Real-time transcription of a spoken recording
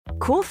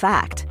Cool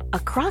fact, a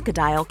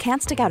crocodile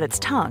can't stick out its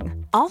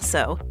tongue.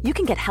 Also, you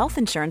can get health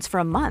insurance for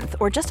a month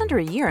or just under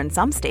a year in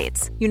some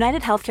states.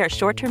 United Healthcare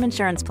short-term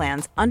insurance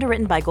plans,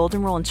 underwritten by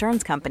Golden Rule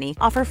Insurance Company,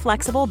 offer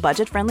flexible,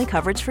 budget-friendly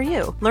coverage for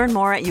you. Learn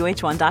more at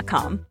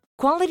uh1.com.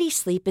 Quality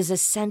sleep is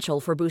essential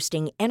for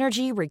boosting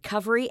energy,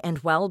 recovery, and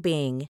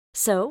well-being.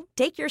 So,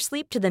 take your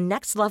sleep to the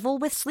next level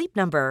with Sleep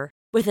Number.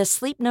 With a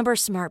Sleep Number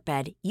smart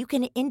bed, you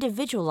can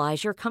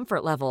individualize your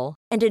comfort level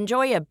and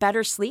enjoy a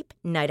better sleep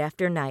night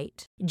after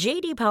night.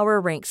 J.D. Power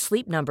ranks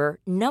Sleep Number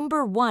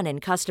number one in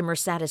customer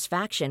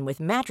satisfaction with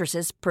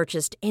mattresses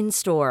purchased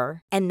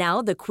in-store. And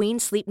now the Queen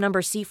Sleep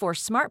Number C4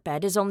 smart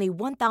bed is only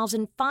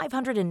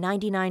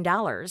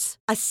 $1,599,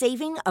 a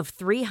saving of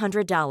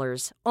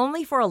 $300,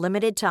 only for a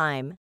limited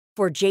time.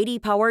 For J.D.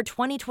 Power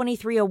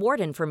 2023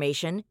 award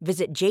information,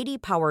 visit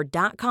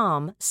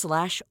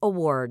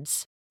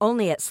jdpower.com/awards.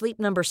 Only at Sleep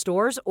Number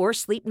stores or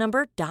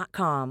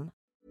sleepnumber.com.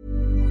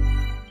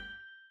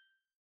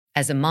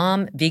 As a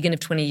mom, vegan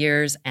of 20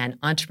 years, and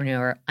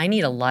entrepreneur, I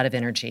need a lot of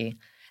energy.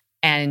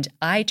 And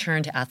I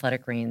turn to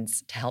Athletic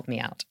Greens to help me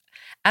out.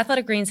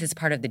 Athletic Greens is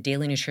part of the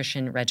daily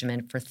nutrition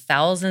regimen for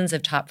thousands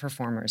of top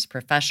performers,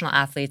 professional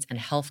athletes, and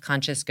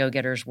health-conscious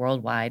go-getters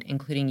worldwide,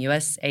 including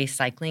USA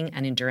cycling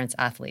and endurance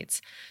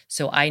athletes.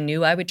 So I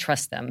knew I would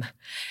trust them.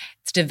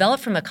 It's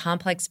developed from a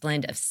complex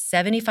blend of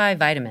 75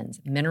 vitamins,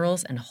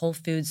 minerals, and whole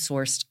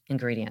food-sourced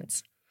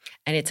ingredients.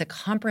 And it's a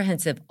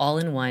comprehensive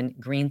all-in-one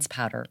greens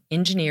powder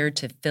engineered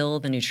to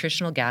fill the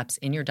nutritional gaps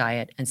in your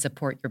diet and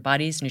support your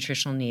body's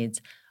nutritional needs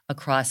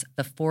across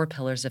the 4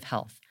 pillars of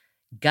health: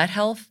 gut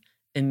health,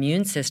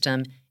 immune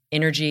system,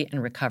 energy,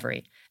 and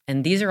recovery.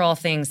 And these are all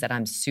things that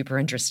I'm super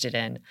interested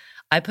in.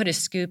 I put a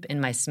scoop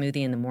in my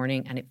smoothie in the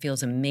morning, and it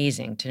feels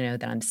amazing to know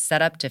that I'm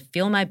set up to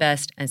feel my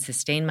best and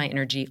sustain my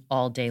energy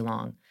all day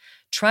long.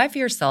 Try for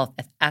yourself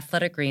at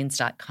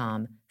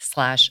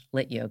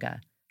athleticgreens.com/lityoga.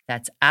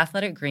 That's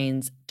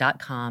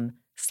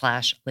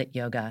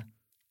athleticgreens.com/lityoga.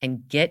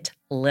 And get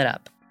lit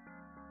up.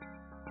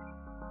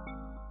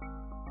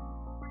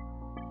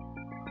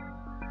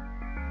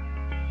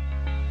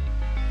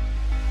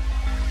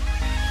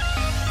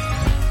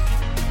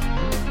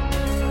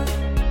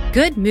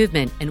 Good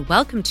movement, and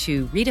welcome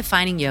to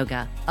Redefining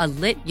Yoga, a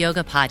lit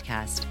yoga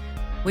podcast,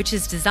 which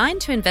is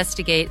designed to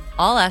investigate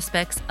all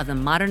aspects of the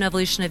modern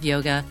evolution of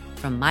yoga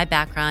from my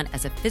background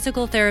as a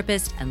physical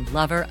therapist and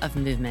lover of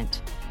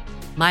movement.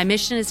 My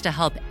mission is to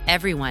help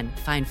everyone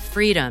find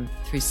freedom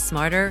through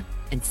smarter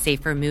and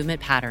safer movement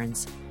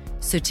patterns,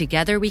 so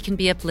together we can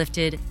be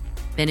uplifted,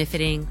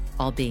 benefiting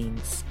all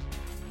beings.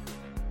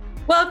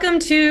 Welcome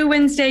to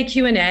Wednesday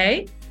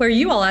Q&A, where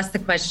you all ask the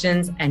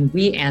questions and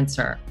we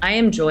answer. I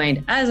am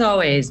joined, as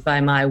always,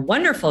 by my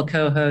wonderful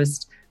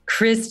co-host,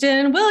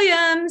 Kristen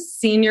Williams,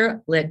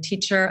 senior lit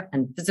teacher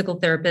and physical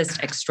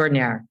therapist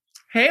extraordinaire.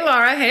 Hey,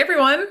 Laura. Hey,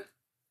 everyone.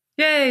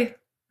 Yay.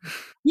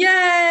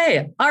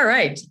 Yay. All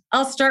right.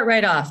 I'll start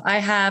right off. I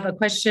have a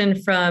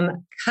question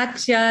from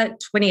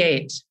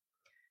Katya28.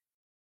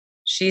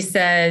 She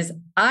says,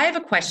 I have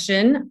a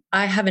question.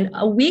 I have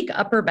a weak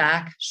upper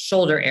back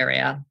shoulder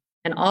area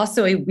and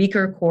also a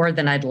weaker core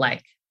than I'd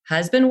like.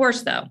 Has been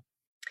worse though.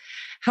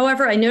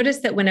 However, I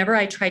noticed that whenever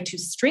I try to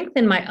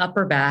strengthen my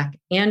upper back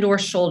and or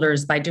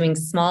shoulders by doing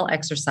small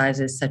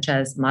exercises such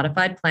as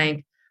modified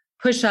plank,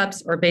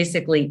 push-ups, or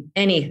basically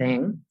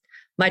anything,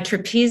 my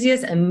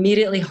trapezius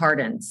immediately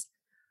hardens,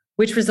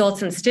 which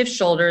results in stiff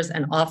shoulders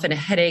and often a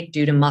headache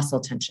due to muscle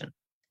tension.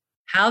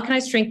 How can I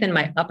strengthen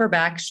my upper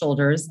back,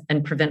 shoulders,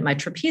 and prevent my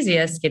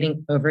trapezius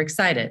getting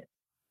overexcited?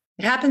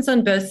 It happens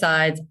on both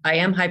sides. I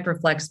am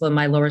hyperflexible in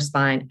my lower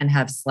spine and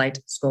have slight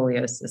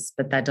scoliosis,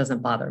 but that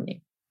doesn't bother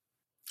me.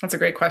 That's a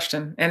great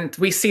question. And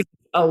we see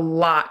a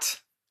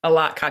lot,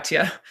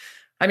 Katya.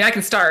 I mean, I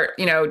can start,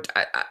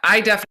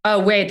 I definitely.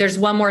 Oh, wait, there's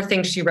one more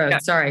thing she wrote. Yeah.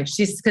 Sorry.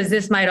 Because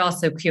this might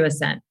also cue us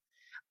in.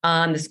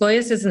 The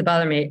scoliosis doesn't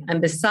bother me.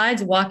 And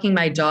besides walking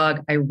my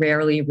dog, I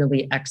rarely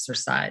really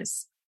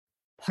exercise,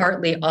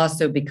 partly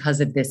also because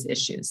of this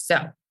issue.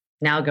 So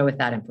now I'll go with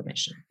that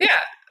information. Yeah.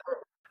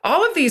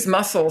 All of these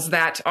muscles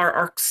that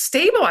are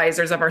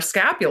stabilizers of our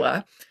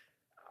scapula,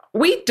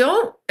 we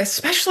don't,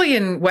 especially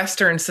in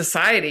Western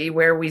society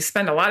where we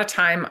spend a lot of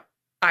time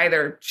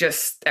either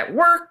just at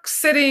work,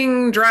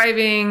 sitting,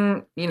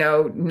 driving,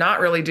 not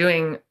really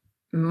doing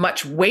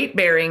much weight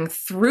bearing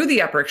through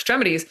the upper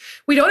extremities,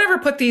 we don't ever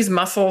put these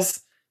muscles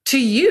to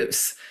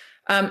use.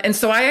 And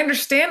so I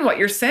understand what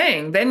you're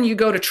saying. Then you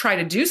go to try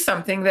to do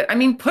something that,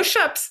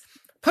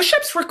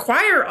 push-ups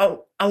require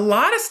a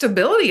lot of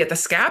stability at the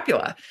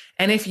scapula.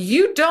 And if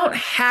you don't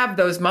have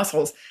those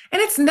muscles,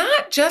 and it's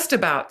not just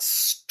about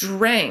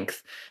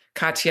strength,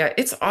 Katya,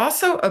 it's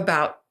also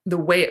about the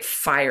way it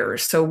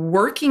fires. So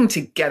working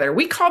together,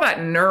 we call that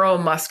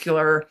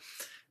neuromuscular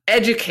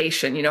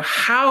education.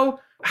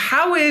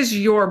 How is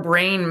your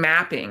brain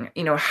mapping?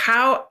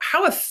 How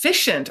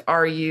efficient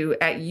are you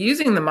at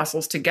using the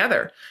muscles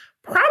together?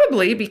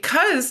 Probably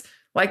because,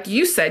 like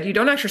you said, you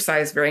don't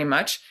exercise very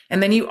much,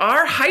 and then you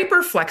are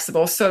hyper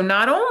flexible. So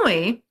not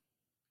only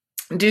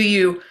do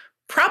you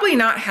probably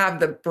not have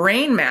the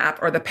brain map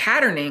or the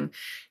patterning,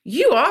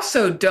 you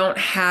also don't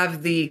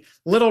have the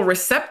little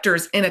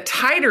receptors in a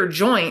tighter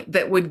joint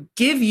that would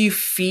give you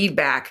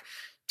feedback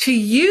to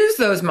use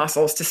those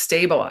muscles to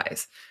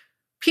stabilize.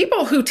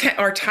 People who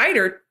are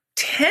tighter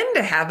tend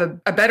to have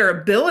a better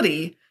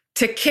ability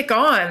to kick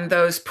on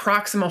those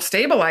proximal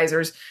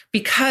stabilizers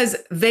because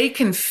they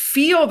can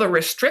feel the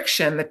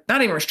restriction,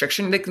 not even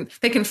restriction,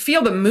 they can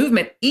feel the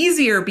movement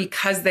easier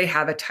because they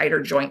have a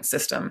tighter joint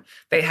system.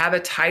 They have a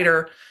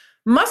tighter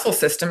muscle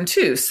system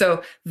too.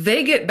 So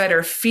they get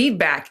better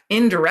feedback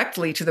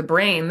indirectly to the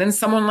brain than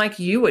someone like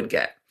you would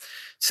get.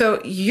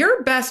 So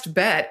your best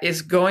bet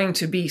is going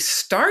to be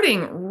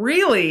starting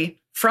really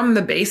from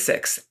the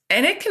basics.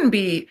 And it can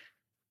be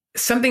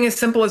something as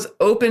simple as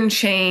open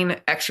chain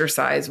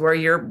exercise where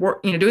you're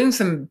doing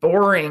some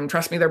boring,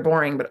 trust me, they're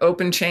boring, but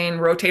open chain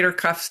rotator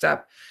cuff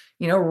stuff,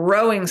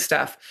 rowing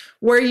stuff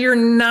where you're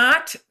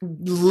not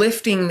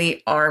lifting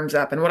the arms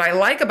up. And what I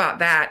like about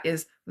that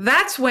is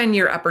that's when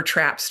your upper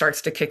trap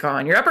starts to kick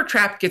on. Your upper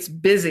trap gets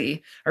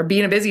busy, or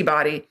being a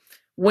busybody,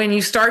 when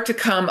you start to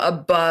come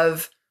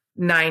above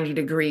 90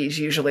 degrees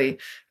usually,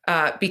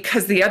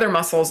 because the other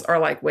muscles are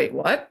like, wait,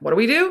 what? What do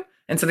we do?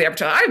 And so the upper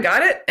trap, I've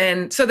got it.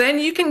 And so then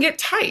you can get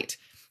tight.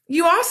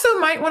 You also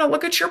might want to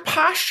look at your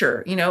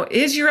posture.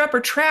 Is your upper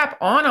trap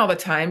on all the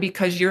time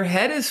because your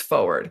head is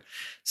forward?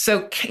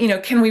 So,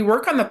 can we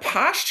work on the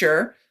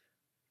posture?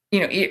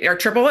 Our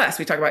triple S,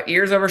 we talk about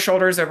ears over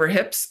shoulders over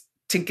hips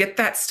to get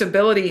that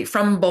stability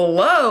from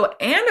below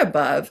and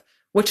above,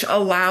 which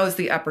allows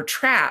the upper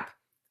trap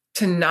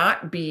to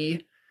not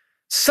be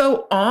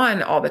so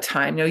on all the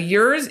time.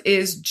 Yours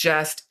is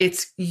just,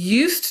 it's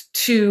used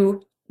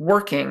to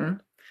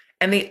working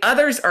and the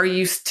others are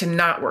used to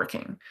not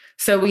working.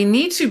 So we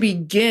need to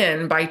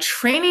begin by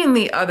training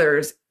the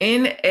others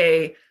in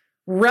a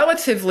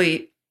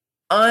relatively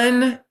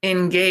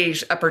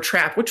unengaged upper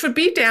trap, which would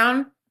be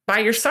down by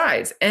your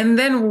sides, and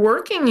then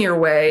working your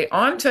way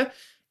onto,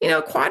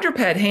 quadruped,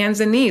 hands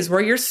and knees,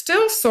 where you're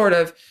still sort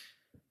of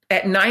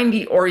at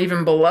 90 or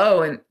even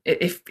below. And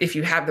if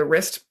you have the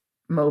wrist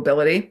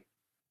mobility,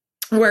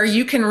 where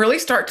you can really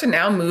start to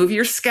now move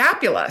your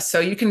scapula. So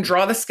you can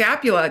draw the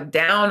scapula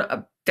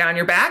down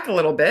your back a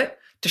little bit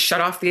to shut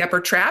off the upper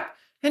trap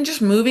and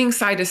just moving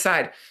side to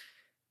side.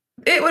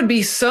 It would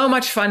be so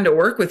much fun to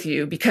work with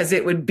you because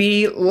it would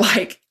be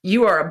like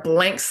you are a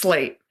blank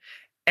slate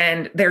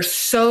and there's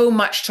so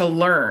much to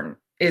learn,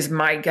 is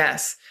my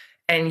guess.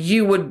 And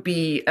you would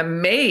be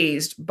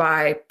amazed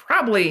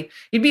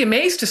you'd be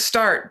amazed to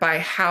start by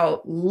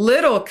how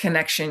little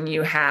connection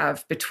you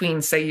have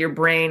between, say, your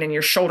brain and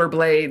your shoulder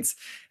blades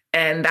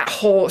and that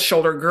whole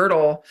shoulder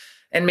girdle,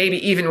 and maybe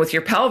even with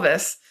your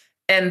pelvis.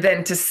 And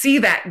then to see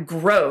that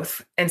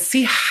growth and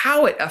see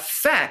how it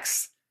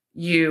affects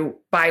you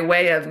by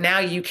way of now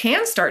you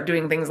can start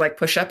doing things like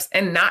push-ups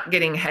and not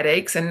getting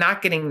headaches and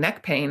not getting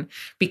neck pain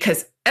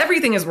because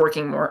everything is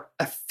working more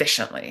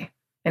efficiently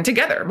and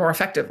together more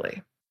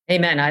effectively.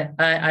 Amen.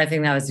 I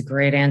think that was a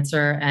great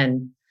answer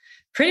and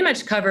pretty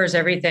much covers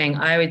everything.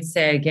 I would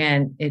say,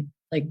 again,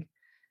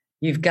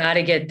 you've got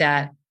to get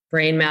that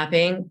brain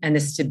mapping and the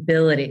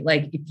stability.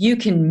 Like if you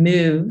can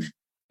move,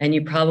 and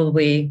you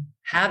probably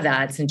have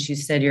that since you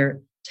said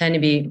you tend to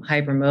be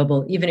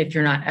hypermobile, even if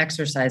you're not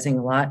exercising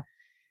a lot,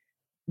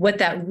 what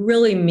that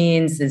really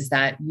means is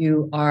that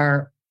you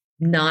are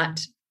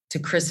not, to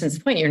Kristen's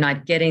point, you're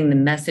not getting the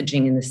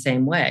messaging in the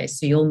same way.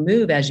 So you'll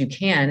move as you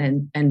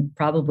can and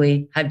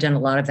probably have done a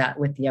lot of that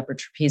with the upper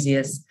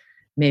trapezius,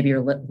 maybe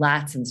your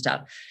lats and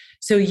stuff.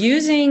 So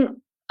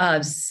using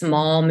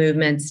small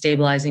movements,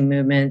 stabilizing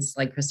movements,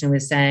 like Kristen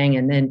was saying,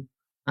 and then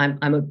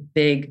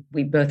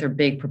we both are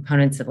big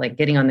proponents of like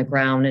getting on the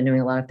ground and doing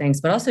a lot of things,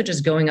 but also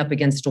just going up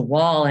against a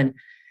wall and,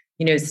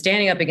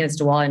 standing up against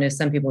a wall. I know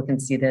some people can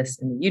see this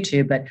in the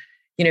YouTube, but,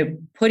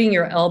 putting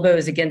your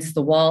elbows against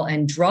the wall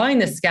and drawing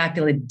the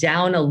scapula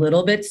down a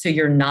little bit so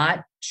you're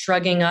not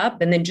shrugging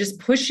up, and then just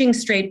pushing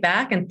straight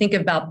back and think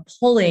about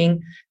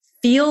pulling,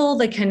 feel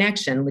the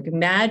connection. Like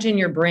imagine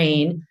your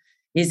brain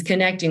is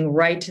connecting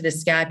right to the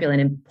scapula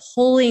and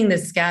pulling the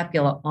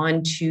scapula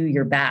onto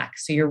your back.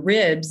 So your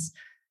ribs,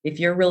 if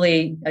you're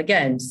really,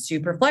 again,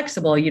 super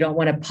flexible, you don't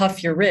want to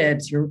puff your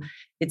ribs.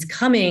 It's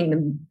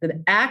coming,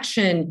 the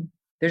action,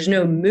 there's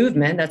no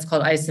movement. That's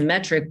called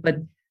isometric, but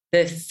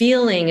the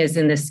feeling is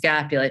in the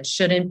scapula. It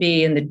shouldn't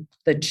be in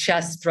the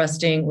chest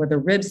thrusting or the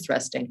ribs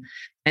thrusting.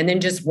 And then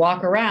just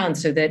walk around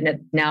so that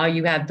now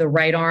you have the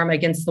right arm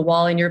against the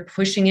wall and you're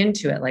pushing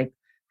into it. Like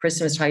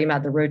Kristen was talking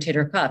about the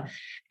rotator cuff.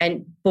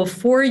 And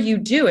before you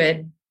do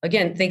it,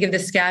 again, think of the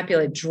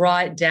scapula, draw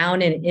it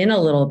down and in a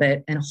little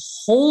bit and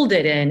hold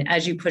it in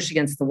as you push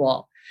against the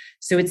wall.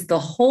 So it's the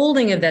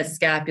holding of that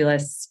scapula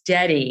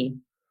steady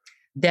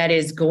that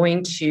is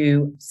going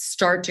to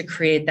start to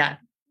create that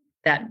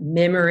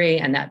memory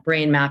and that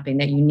brain mapping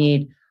that you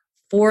need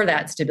for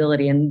that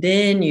stability. And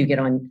then you get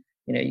on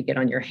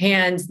your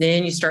hands,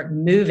 then you start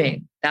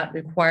moving. That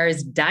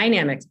requires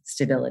dynamic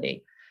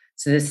stability.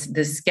 So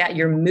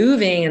you're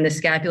moving and the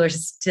scapula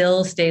is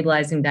still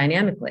stabilizing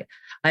dynamically.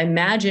 I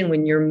imagine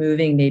when you're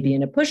moving, maybe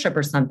in a push-up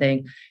or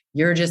something,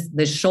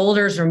 the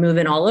shoulders are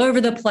moving all over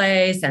the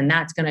place, and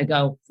that's going to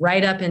go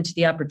right up into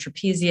the upper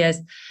trapezius.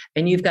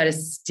 And you've got to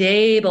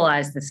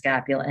stabilize the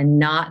scapula and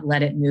not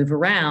let it move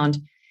around.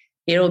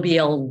 It'll be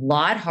a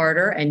lot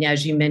harder. And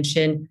as you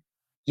mentioned,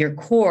 your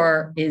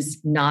core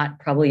is not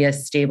probably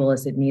as stable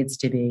as it needs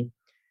to be.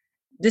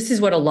 This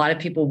is what a lot of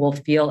people will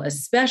feel,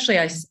 especially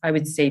I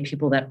would say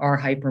people that are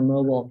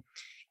hypermobile,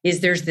 is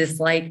there's this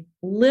like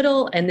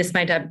little, and this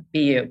might not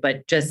be you,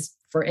 but just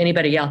for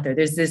anybody out there,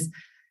 there's this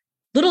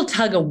little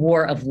tug of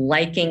war of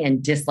liking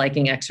and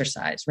disliking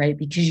exercise, right?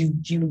 Because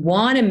you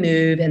want to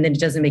move and then it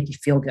doesn't make you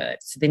feel good.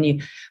 So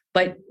then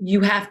but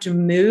you have to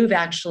move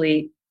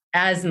actually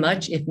as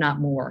much, if not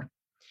more,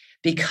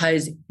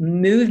 because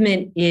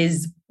movement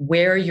is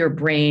where your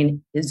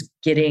brain is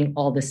getting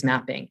all this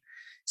mapping.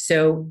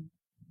 So,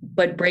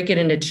 but break it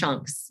into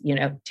chunks,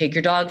 take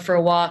your dog for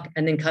a walk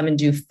and then come and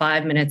do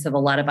 5 minutes of a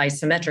lot of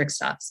isometric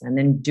stuffs, and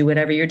then do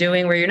whatever you're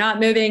doing where you're not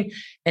moving,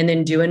 and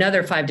then do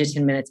another 5 to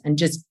 10 minutes, and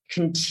just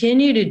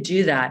continue to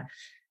do that,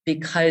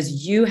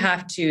 because you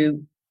have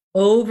to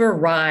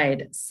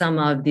override some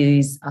of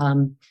these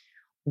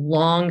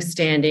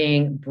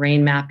long-standing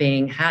brain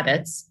mapping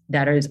habits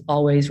that is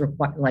always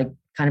required, like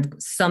kind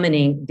of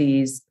summoning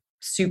these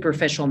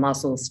superficial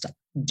muscles to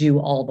do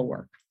all the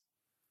work.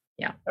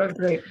 Yeah. That was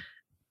great.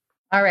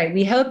 All right.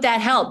 We hope that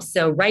helps.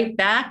 So write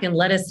back and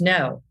let us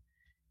know.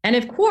 And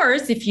of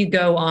course, if you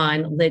go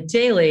on Lit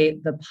Daily,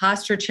 the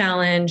posture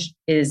challenge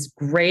is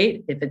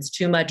great. If it's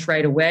too much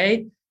right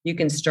away, you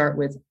can start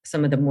with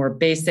some of the more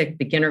basic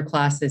beginner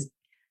classes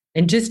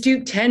and just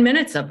do 10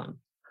 minutes of them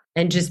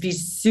and just be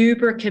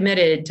super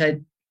committed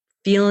to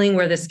feeling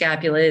where the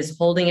scapula is,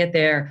 holding it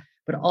there.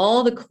 But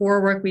all the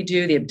core work we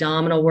do, the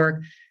abdominal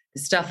work,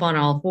 the stuff on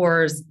all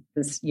fours,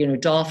 this,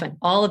 dolphin,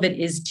 all of it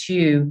is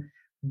to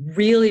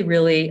really,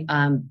 really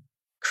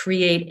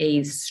create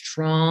a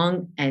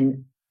strong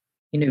and,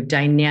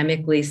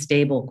 dynamically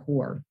stable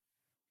core.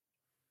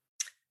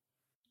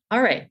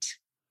 All right.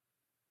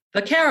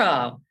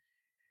 Vaquero,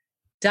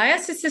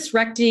 diastasis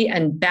recti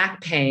and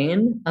back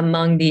pain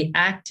among the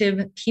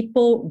active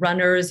people,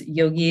 runners,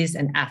 yogis,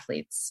 and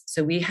athletes.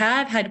 So we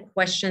have had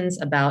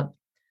questions about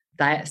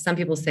some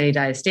people say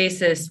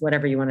diastasis,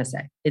 whatever you want to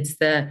say. It's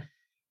the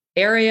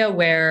area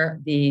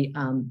where the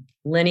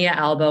linea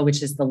alba,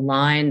 which is the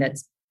line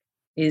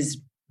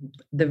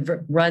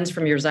runs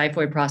from your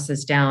xiphoid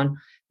process down,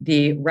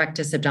 the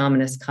rectus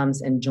abdominis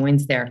comes and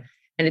joins there.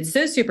 And it's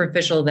so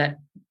superficial that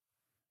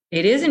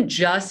it isn't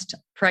just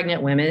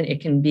pregnant women.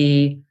 It can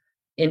be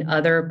in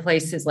other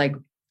places, like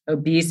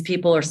obese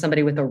people or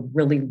somebody with a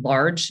really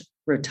large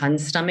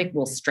rotund stomach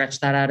will stretch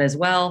that out as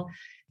well.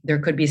 There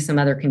could be some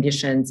other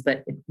conditions,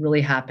 but it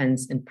really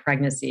happens in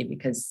pregnancy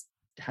because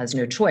it has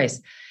no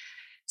choice.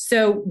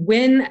 So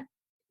when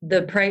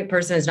the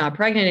person is not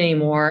pregnant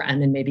anymore,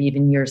 and then maybe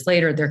even years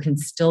later, there can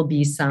still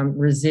be some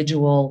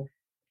residual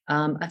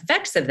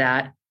effects of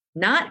that.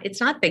 It's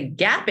not the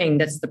gapping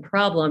that's the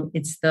problem.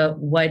 It's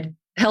what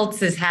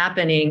else is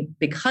happening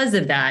because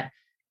of that.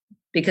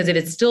 Because if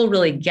it's still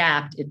really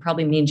gapped, it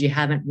probably means you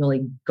haven't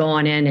really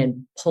gone in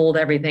and pulled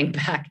everything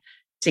back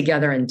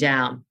together and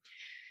down.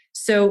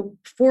 So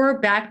for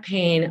back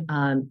pain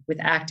with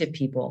active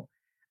people,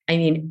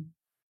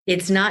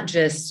 it's not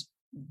just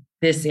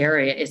this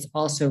area. It's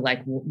also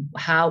like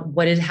how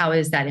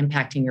is that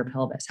impacting your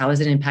pelvis? How is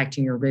it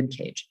impacting your rib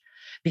cage?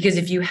 Because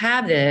if you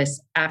have this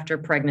after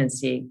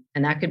pregnancy,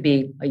 and that could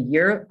be a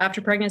year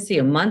after pregnancy,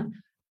 a month,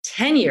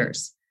 10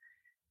 years,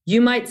 you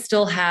might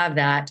still have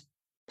that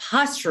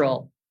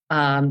postural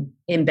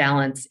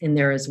imbalance in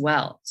there as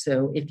well.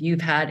 So if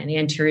you've had an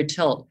anterior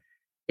tilt,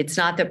 it's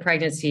not that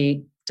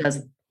pregnancy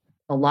does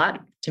a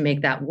lot to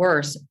make that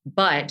worse,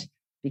 but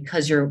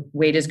because your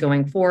weight is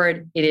going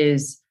forward, it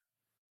is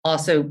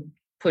also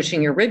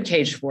pushing your rib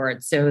cage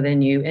forward. So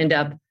then you end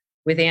up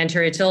with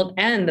anterior tilt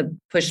and the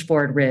push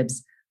forward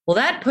ribs. Well,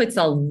 that puts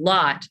a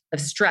lot of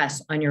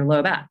stress on your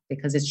low back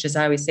because it's just,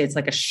 I always say it's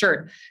like a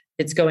shirt.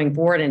 It's going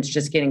forward and it's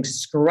just getting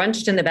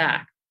scrunched in the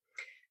back.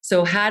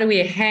 So how do we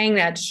hang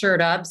that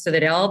shirt up so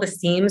that all the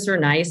seams are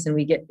nice and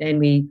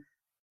we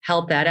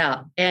help that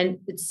out? And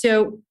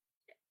so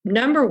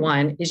number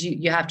one is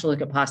you have to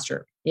look at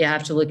posture. You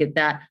have to look at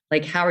that.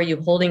 Like, how are you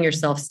holding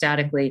yourself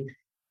statically?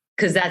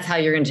 Because that's how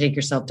you're going to take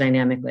yourself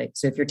dynamically.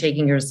 So if you're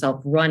taking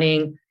yourself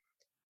running,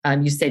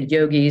 you said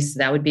yogis, so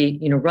that would be,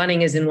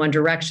 running is in one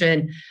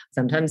direction,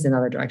 sometimes in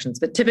other directions,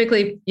 but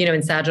typically,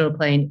 in sagittal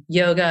plane,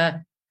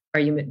 yoga,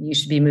 you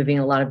should be moving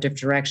in a lot of different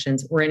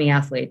directions, or any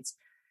athletes.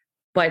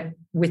 But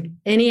with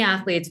any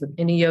athletes, with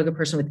any yoga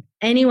person, with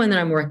anyone that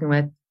I'm working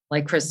with,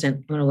 like Kristen,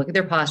 I'm going to look at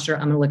their posture.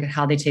 I'm going to look at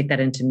how they take that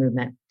into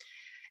movement.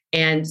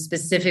 And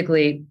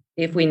specifically,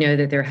 if we know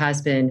that there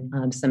has been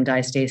some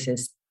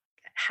diastasis,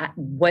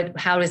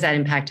 how has that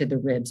impacted the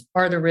ribs?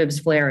 Are the ribs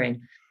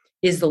flaring?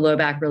 Is the low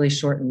back really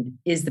shortened?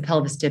 Is the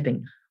pelvis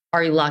tipping?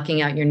 Are you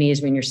locking out your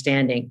knees when you're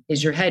standing?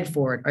 Is your head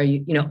forward? Are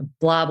you,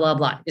 blah, blah,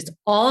 blah. It's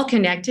all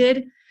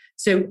connected.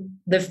 So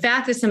the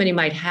fact that somebody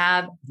might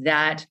have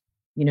that,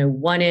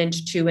 1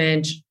 inch, 2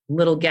 inch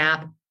little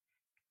gap.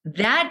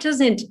 That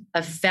doesn't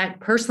affect,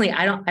 personally,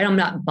 I'm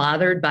not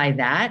bothered by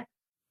that.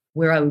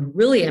 Where I would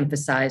really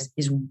emphasize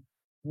is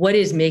what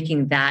is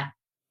making that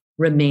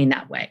remain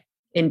that way,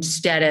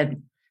 instead of,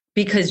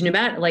 because no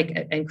matter,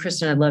 like, and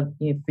Kristen, I'd love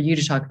for you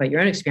to talk about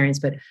your own experience,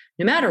 but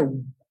no matter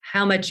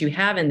how much you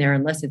have in there,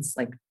 unless it's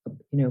like,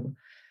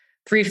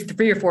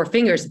 three or four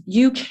fingers,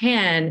 you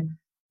can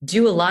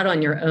do a lot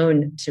on your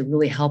own to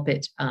really help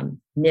it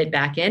knit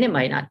back in. It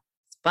might not,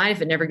 it's fine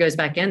if it never goes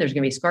back in. There's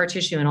going to be scar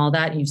tissue and all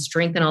that. And you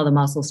strengthen all the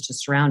muscles to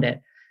surround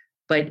it.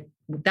 But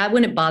that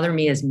wouldn't bother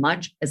me as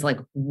much as like,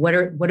 what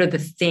are the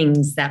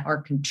things that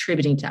are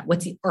contributing to that?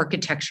 What's the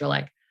architecture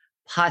like?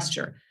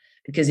 Posture.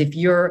 Because if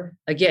your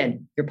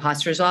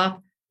posture is off,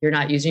 you're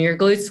not using your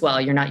glutes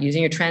well, you're not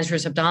using your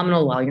transverse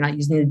abdominal well, you're not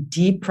using the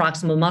deep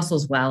proximal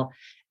muscles well.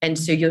 And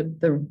so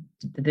the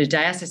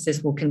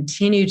diastasis will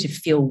continue to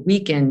feel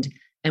weakened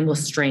and will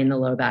strain the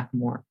low back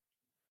more.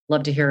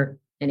 Love to hear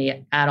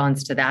any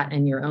add-ons to that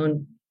and your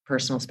own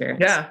personal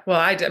experience. Yeah, well,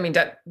 I mean,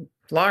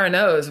 Laura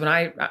knows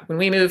when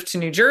we moved to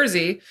New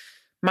Jersey,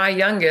 my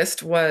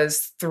youngest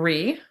was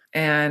 3,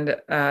 and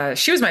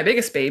she was my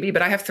biggest baby,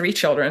 but I have 3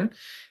 children,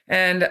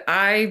 and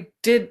I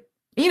did,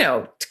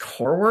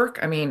 core work.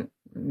 I mean,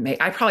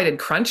 I probably did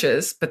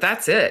crunches, but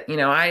that's it.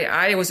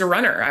 I was a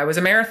runner, I was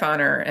a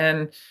marathoner,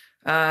 and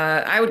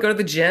I would go to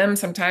the gym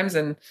sometimes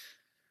and,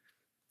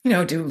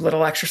 do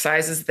little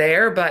exercises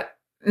there, but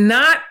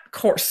not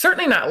core,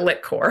 certainly not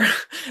lit core.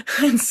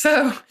 And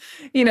so,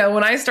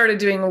 when I started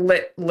doing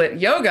lit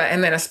yoga,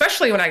 and then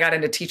especially when I got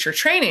into teacher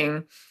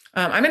training,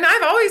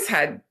 I've always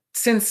had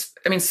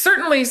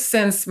certainly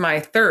since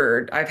my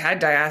 3rd, I've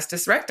had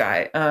diastasis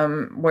recti,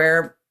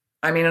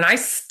 and I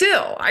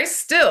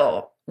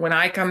still, when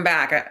I come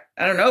back,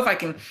 I don't know if I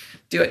can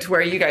do it to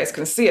where you guys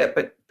can see it,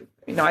 but,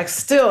 I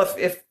still,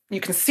 if you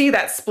can see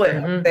that split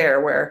up there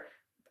where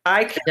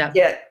I can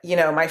get,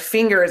 my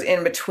fingers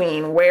in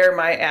between where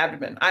my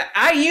abdomen,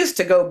 I used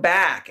to go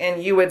back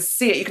and you would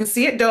see it. You can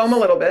see it dome a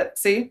little bit.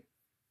 See?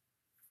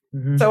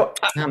 Mm-hmm. So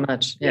not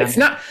much.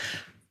 Yeah.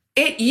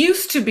 It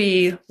used to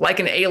be like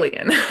an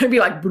alien. It'd be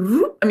like,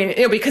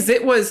 because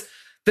it was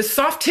the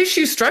soft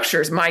tissue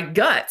structures, my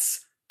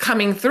guts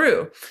coming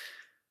through.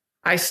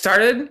 I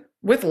started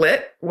with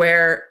lit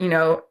where,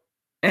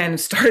 and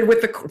started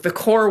with the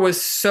core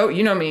was so,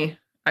 me.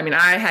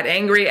 I had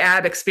angry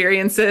ab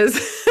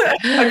experiences.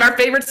 Like our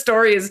favorite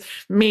story is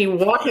me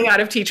walking out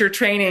of teacher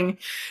training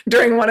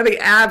during one of the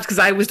abs because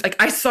I was like,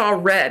 I saw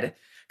red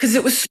because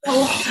it was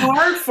so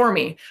hard for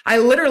me. I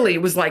literally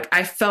was like,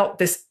 I felt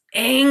this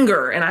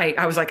anger and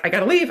I was like, I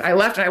gotta leave. I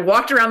left and I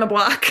walked around the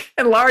block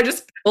and Laura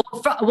just.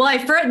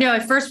 I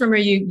first remember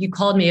you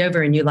called me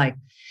over and you like,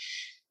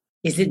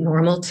 is it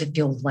normal to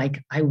feel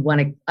like I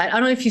don't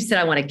know if you said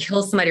I want to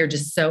kill somebody or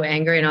just so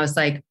angry. And I was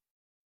like,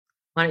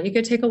 why don't you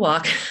go take a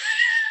walk?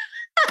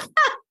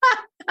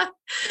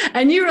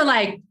 And you were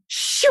like,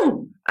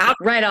 shoo,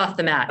 right off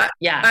the mat.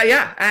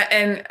 Yeah.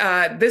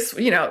 And this,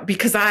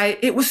 because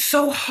it was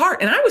so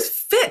hard and I was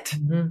fit,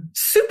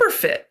 super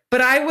fit,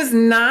 but I was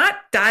not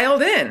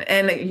dialed in.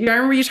 And I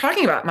remember you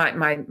talking about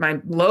my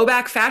low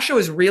back fascia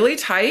was really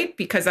tight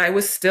because I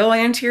was still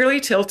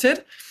anteriorly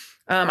tilted.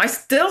 I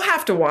still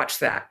have to watch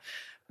that,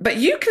 but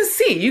you can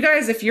see, you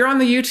guys, if you're on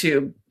the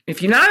YouTube,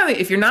 if you're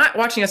not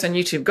watching us on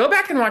YouTube, go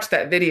back and watch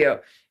that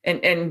video.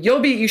 And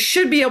you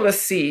should be able to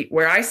see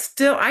where I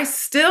still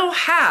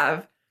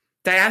have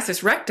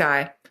diastasis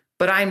recti,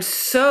 but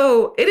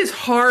it is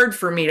hard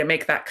for me to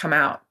make that come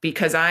out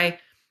because I'm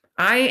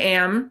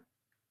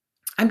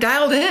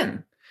dialed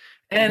in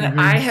and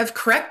I have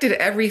corrected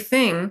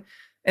everything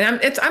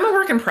and I'm a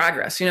work in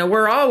progress.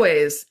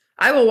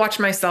 I will watch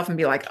myself and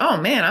be like, oh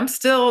man, I'm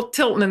still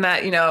tilting in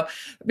that,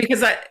 because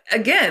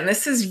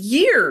this is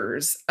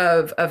years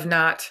of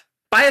not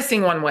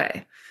biasing one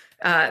way.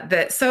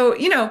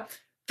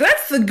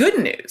 That's the good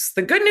news.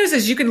 The good news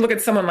is you can look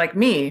at someone like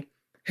me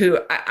who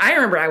I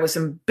remember I was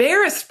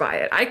embarrassed by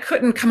it. I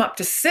couldn't come up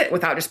to sit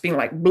without just being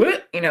like,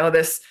 bleh,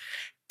 this.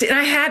 And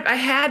I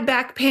had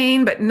back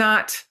pain, but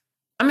not,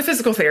 I'm a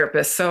physical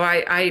therapist. So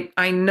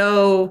I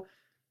know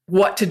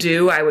what to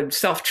do. I would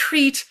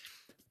self-treat.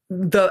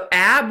 The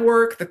ab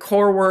work, the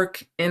core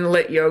work in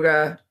lit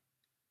yoga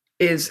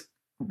is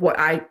what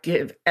I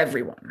give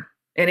everyone.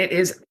 And it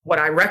is what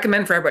I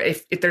recommend for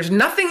everybody. If there's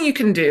nothing you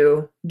can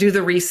do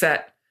the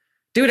reset.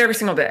 Do it every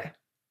single day.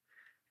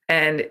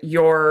 And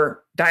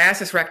your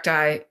diastasis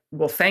recti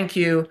will thank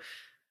you.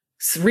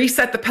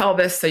 Reset the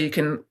pelvis so you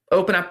can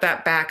open up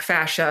that back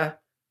fascia.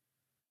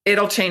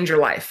 It'll change your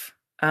life.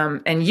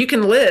 And you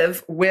can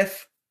live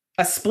with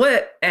a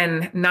split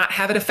and not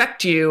have it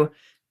affect you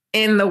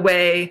in the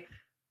way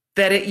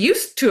that it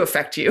used to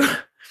affect you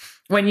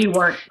when you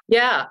weren't.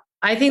 Yeah,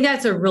 I think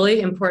that's a really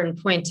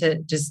important point to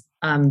just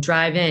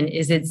drive in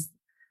is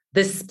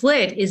the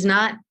split is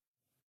not,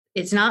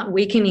 it's not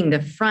weakening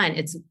the front,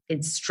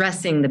 it's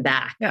stressing the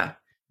back. Yeah.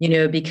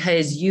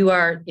 Because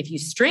if you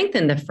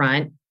strengthen the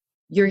front,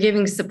 you're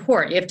giving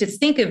support. You have to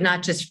think of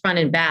not just front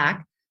and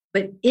back,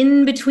 but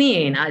in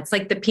between. It's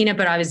like the peanut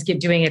butter. I was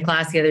doing a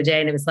class the other day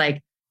and it was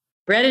like,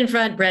 bread in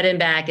front, bread in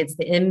back. It's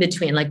the in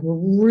between. Like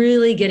we're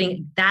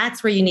really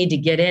that's where you need to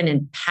get in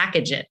and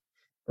package it,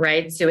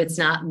 right? So it's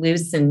not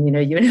loose and,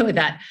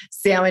 that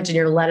sandwich and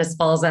your lettuce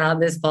falls out,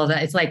 this falls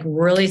out. It's like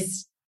really,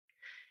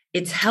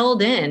 it's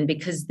held in,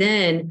 because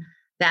then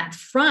that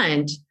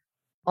front,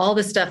 all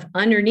the stuff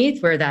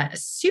underneath where that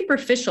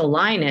superficial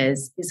line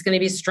is going to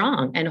be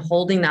strong and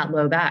holding that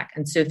low back.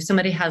 And so if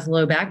somebody has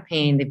low back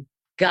pain, they've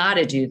got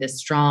to do this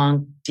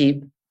strong,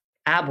 deep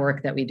ab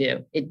work that we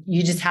do.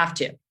 You just have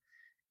to.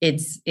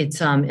 It's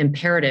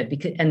imperative,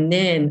 and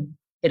then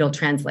it'll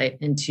translate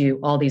into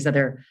all these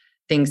other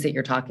things that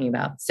you're talking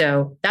about.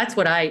 So that's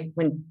what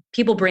when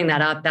people bring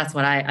that up, that's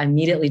what I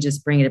immediately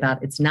just bring it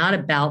about. It's not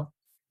about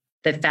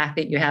the fact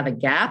that you have a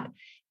gap.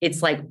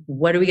 It's like,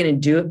 what are we going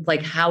to do?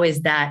 Like, how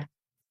is that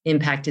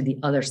impacted the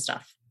other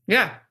stuff?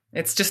 Yeah.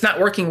 It's just not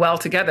working well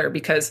together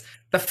because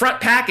the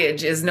front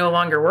package is no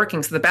longer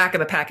working. So the back of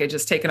the package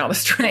is taking all the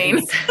strain.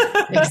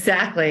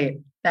 Exactly.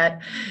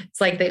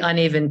 It's like the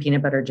uneven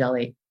peanut butter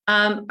jelly.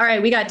 All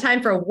right. We got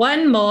time for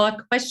one more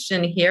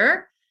question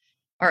here.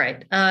 All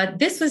right.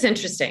 This was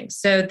interesting.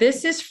 So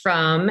this is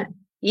from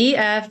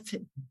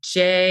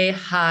EFJ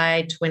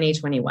High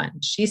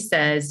 2021. She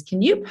says,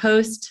 can you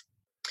post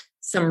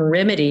some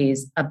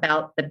remedies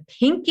about the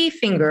pinky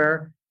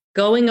finger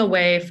going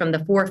away from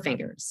the four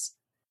fingers,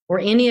 or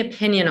any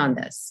opinion on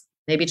this?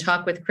 Maybe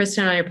talk with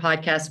Kristen on your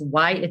podcast,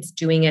 why it's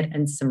doing it,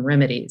 and some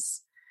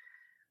remedies,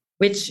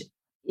 which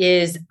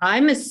is,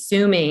 I'm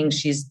assuming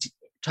she's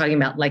talking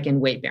about like in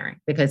weight bearing,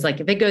 because like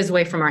if it goes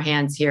away from our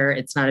hands here,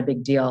 it's not a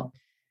big deal.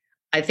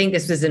 I think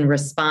this was in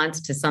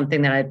response to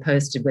something that I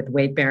posted with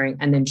weight bearing,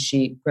 and then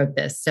she wrote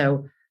this.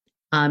 So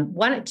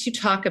why don't you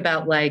talk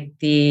about like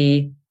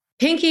the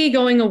pinky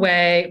going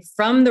away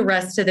from the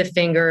rest of the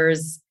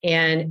fingers,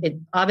 and it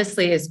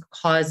obviously is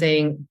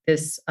causing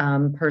this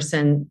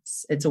person,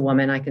 it's a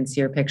woman, I can see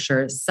her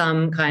picture,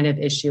 some kind of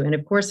issue. And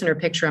of course, in her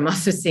picture, I'm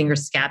also seeing her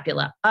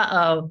scapula.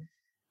 Uh-oh.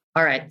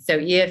 All right, so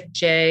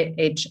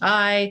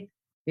EFJHI,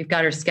 we've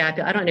got her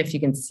scapula. I don't know if you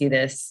can see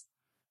this,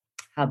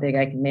 how big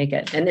I can make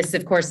it. And this,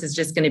 of course, is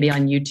just going to be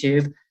on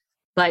YouTube.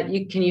 But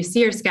can you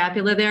see her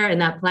scapula there in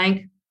that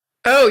plank?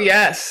 Oh,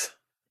 yes.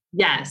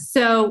 Yes.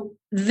 So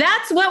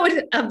that's what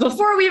would,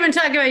 before we even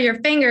talk about your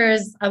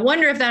fingers, I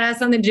wonder if that has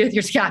something to do with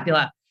your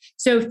scapula.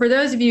 So for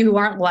those of you who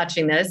aren't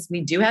watching this,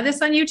 we do have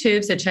this on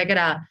YouTube, so check it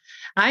out.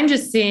 I'm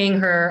just seeing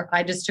her.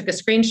 I just took a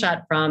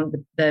screenshot from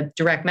the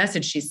direct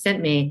message she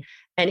sent me.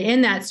 And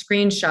in that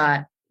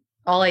screenshot,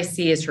 all I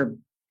see is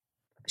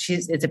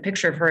it's a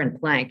picture of her in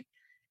plank,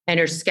 and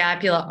her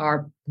scapula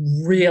are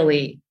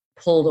really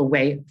pulled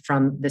away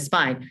from the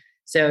spine.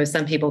 So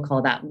some people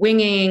call that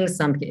winging.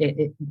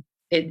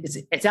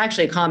 It's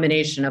actually a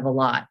combination of a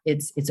lot.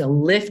 It's a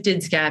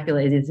lifted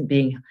scapula. It isn't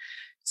being.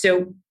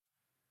 So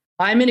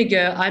I'm going to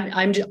go.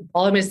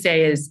 All I'm going to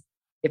say is,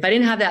 if I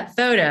didn't have that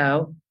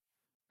photo,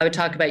 I would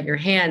talk about your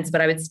hands,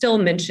 but I would still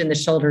mention the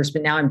shoulders.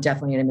 But now I'm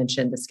definitely going to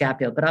mention the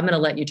scapula. But I'm going to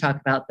let you talk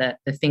about the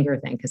finger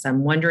thing, because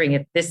I'm wondering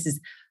if this is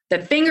the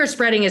finger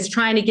spreading is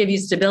trying to give you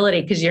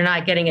stability because you're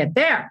not getting it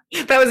there.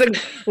 That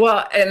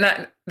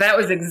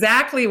was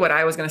exactly what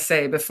I was going to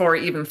say before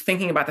even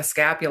thinking about the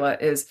scapula.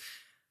 Is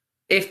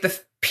if the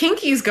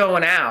pinky's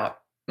going out,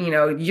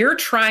 you're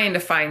trying to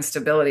find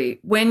stability.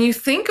 When you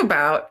think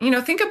about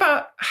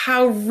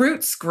how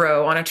roots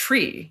grow on a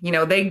tree,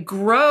 they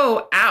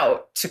grow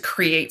out to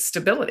create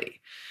stability.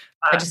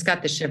 I just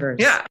got the shivers.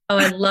 Yeah. Oh,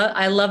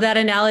 I love that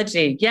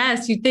analogy.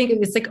 Yes. You think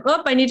it's like,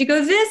 oh, I need to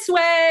go this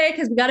way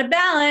because we got to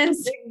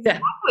balance.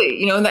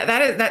 Exactly.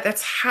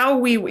 That's how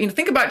we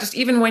think about, just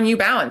even when you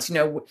balance,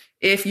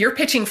 if you're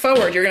pitching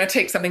forward, you're going to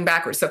take something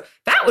backwards. So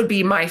that would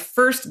be my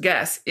first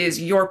guess,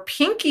 is your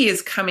pinky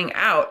is coming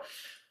out.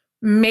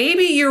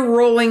 Maybe you're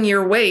rolling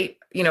your weight,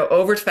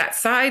 over to that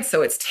side.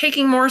 So it's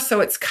taking more.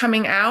 So it's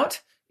coming out,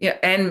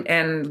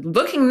 and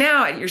looking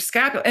now at your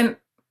scapula. And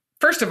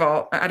first of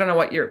all, I don't know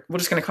we're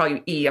just going to call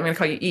you E. I'm going to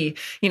call you E.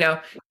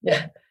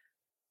 Yeah.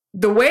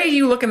 The way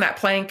you look in that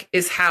plank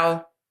is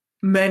how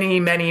many,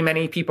 many,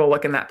 many people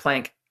look in that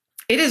plank.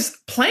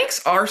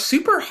 Planks are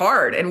super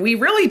hard, and we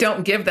really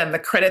don't give them the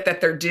credit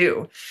that they're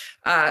due,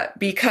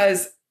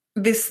 because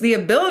the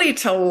ability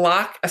to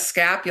lock a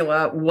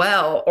scapula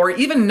well, or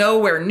even know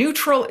where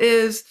neutral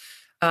is,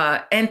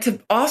 and to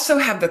also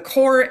have the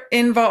core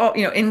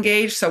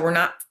engaged, so we're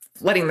not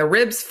letting the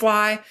ribs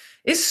fly,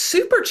 is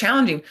super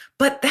challenging.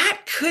 But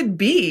that could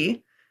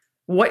be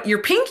what your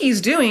pinky's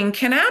doing,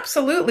 can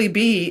absolutely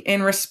be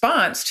in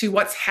response to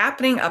what's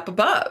happening up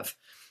above,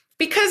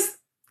 because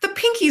the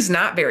pinky's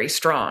not very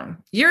strong.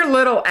 Your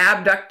little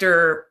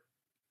abductor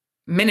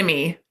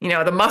minimi,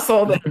 the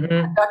muscle that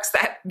abducts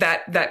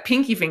that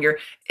pinky finger,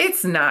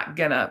 it's not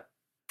gonna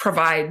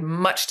provide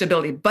much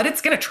stability, but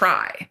it's gonna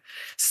try.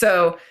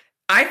 So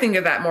I think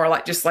of that more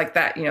like just like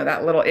that,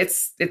 that little,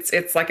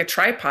 it's like a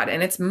tripod,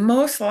 and it's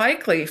most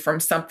likely from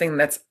something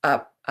that's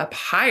up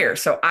higher.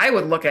 So I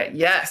would look at,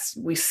 yes,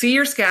 we see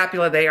your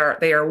scapula. They are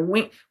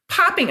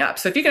popping up.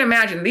 So if you can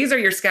imagine, these are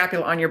your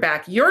scapula on your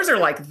back. Yours are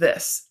like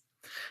this.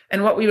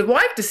 And what we would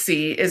like to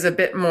see is a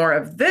bit more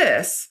of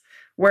this,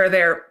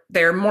 where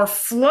they're more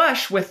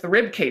flush with the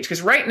rib cage,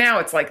 because right now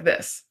it's like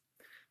this.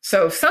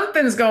 So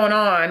something's going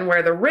on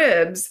where the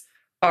ribs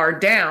are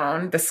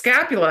down, the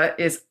scapula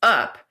is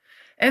up.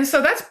 And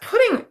so that's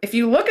putting, if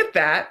you look at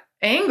that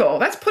angle,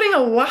 that's putting a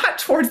lot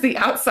towards the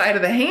outside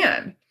of the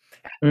hand.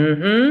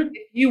 Mm-hmm.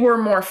 If you were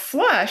more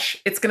flush,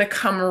 it's going to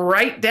come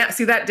right down.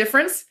 See that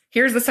difference?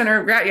 Here's the center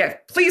of gravity. Yeah,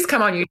 please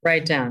come on YouTube.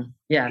 Right down.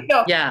 Yeah.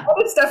 Yeah. All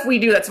the stuff we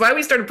do. That's why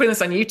we started putting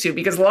this on YouTube,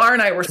 because Laura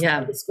and I were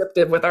so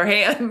descriptive with our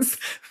hands.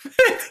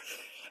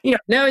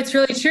 No, it's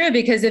really true,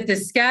 because if the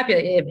scapula,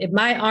 if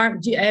my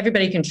arm,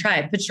 everybody can try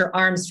it, put your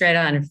arm straight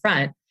on in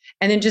front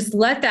and then just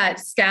let that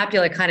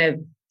scapula kind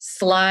of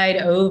slide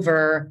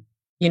over,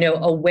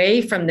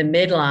 away from the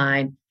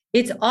midline.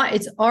 It's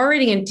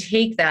already going to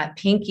take that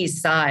pinky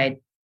side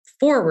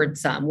forward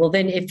some. Well,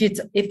 then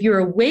if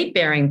you're weight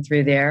bearing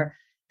through there,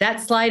 that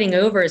sliding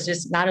over is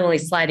just not only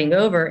sliding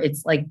over,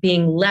 it's like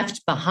being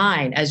left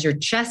behind as your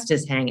chest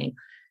is hanging.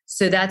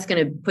 So that's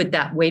going to put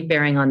that weight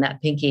bearing on that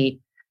pinky.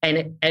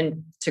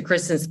 And to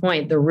Kristen's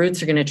point, the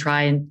roots are going to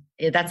try, and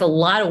that's a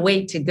lot of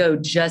weight to go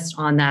just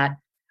on that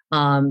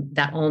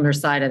ulnar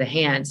side of the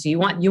hand. So you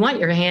want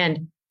your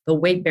hand, the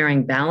weight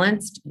bearing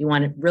balanced. You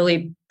want it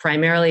really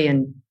primarily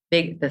in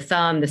the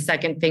thumb, the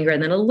second finger,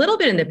 and then a little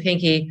bit in the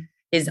pinky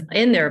is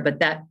in there, but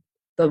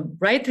the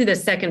right through the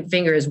second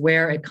finger is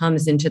where it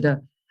comes into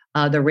the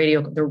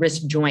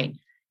wrist joint.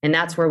 And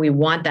that's where we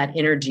want that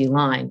energy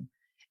line.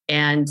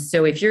 And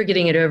so if you're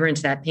getting it over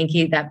into that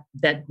pinky, that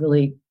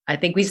really, I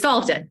think we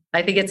solved it.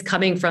 I think it's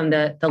coming from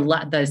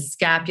the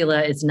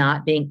scapula is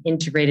not being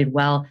integrated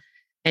well.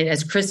 And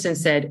as Kristen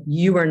said,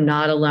 you are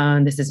not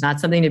alone. This is not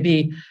something to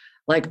be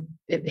like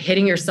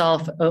hitting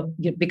yourself,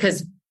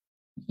 because,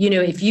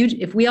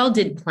 if we all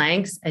did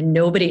planks and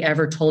nobody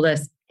ever told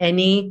us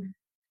any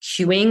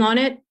cueing on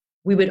it,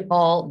 we would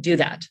all do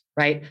that,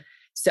 right?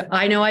 So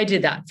I know I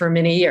did that for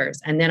many years.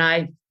 And then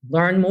I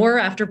learned more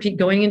after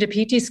going into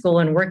PT school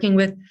and working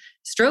with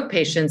stroke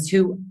patients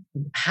who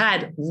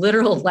had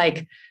literal,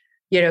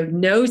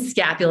 no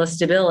scapula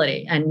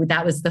stability. And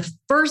that was the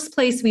first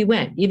place we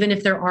went. Even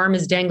if their arm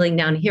is dangling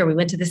down here, we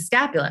went to the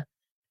scapula,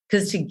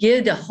 because to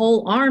give the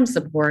whole arm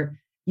support,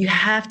 you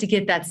have to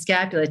get that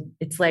scapula.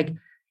 It's like,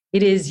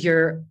 it is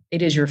your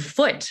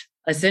foot,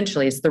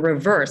 essentially. It's the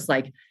reverse.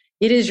 Like,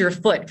 it is your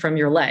foot from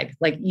your leg.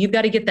 Like, you've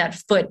got to get that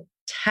foot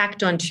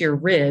tacked onto your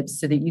ribs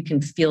so that you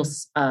can feel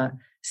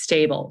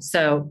stable.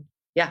 So,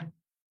 yeah.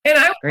 And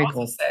I would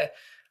also say,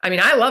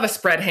 I love a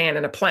spread hand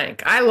and a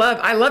plank. I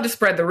love to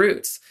spread the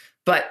roots,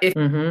 but it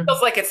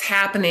feels like it's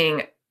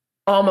happening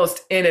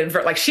almost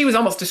inadvertent. Like, she was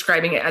almost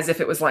describing it as if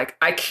it was like,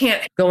 I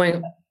can't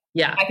going.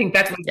 Yeah. I think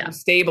that's what's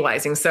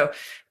stabilizing. So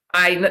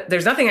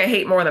there's nothing I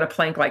hate more than a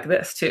plank like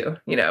this too,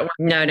 No.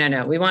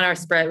 We want our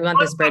spread. We want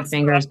the spread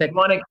fingers, but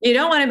you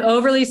don't want them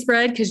overly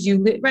spread, because you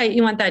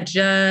want that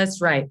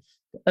just right.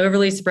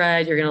 Overly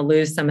spread, you're going to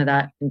lose some of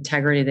that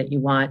integrity that you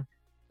want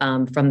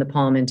from the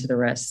palm into the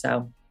wrist.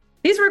 So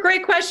these were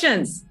great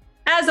questions,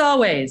 as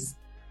always.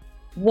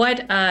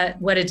 What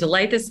a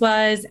delight this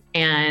was.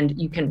 And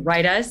you can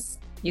write us.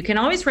 You can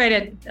always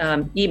write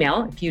an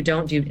email if you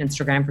don't do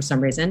Instagram for some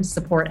reason,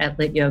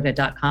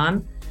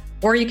 support@lityoga.com,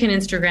 or you can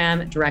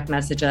Instagram, direct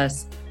message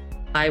us.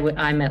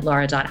 I'm at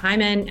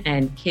laura.hyman,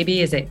 and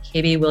KB is at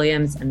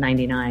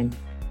KBWilliams99.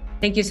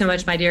 Thank you so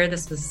much, my dear.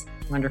 This was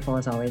wonderful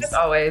as always. As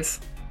always.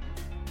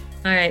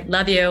 All right.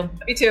 Love you.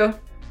 Me too.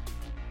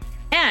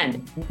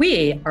 And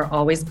we are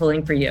always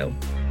pulling for you.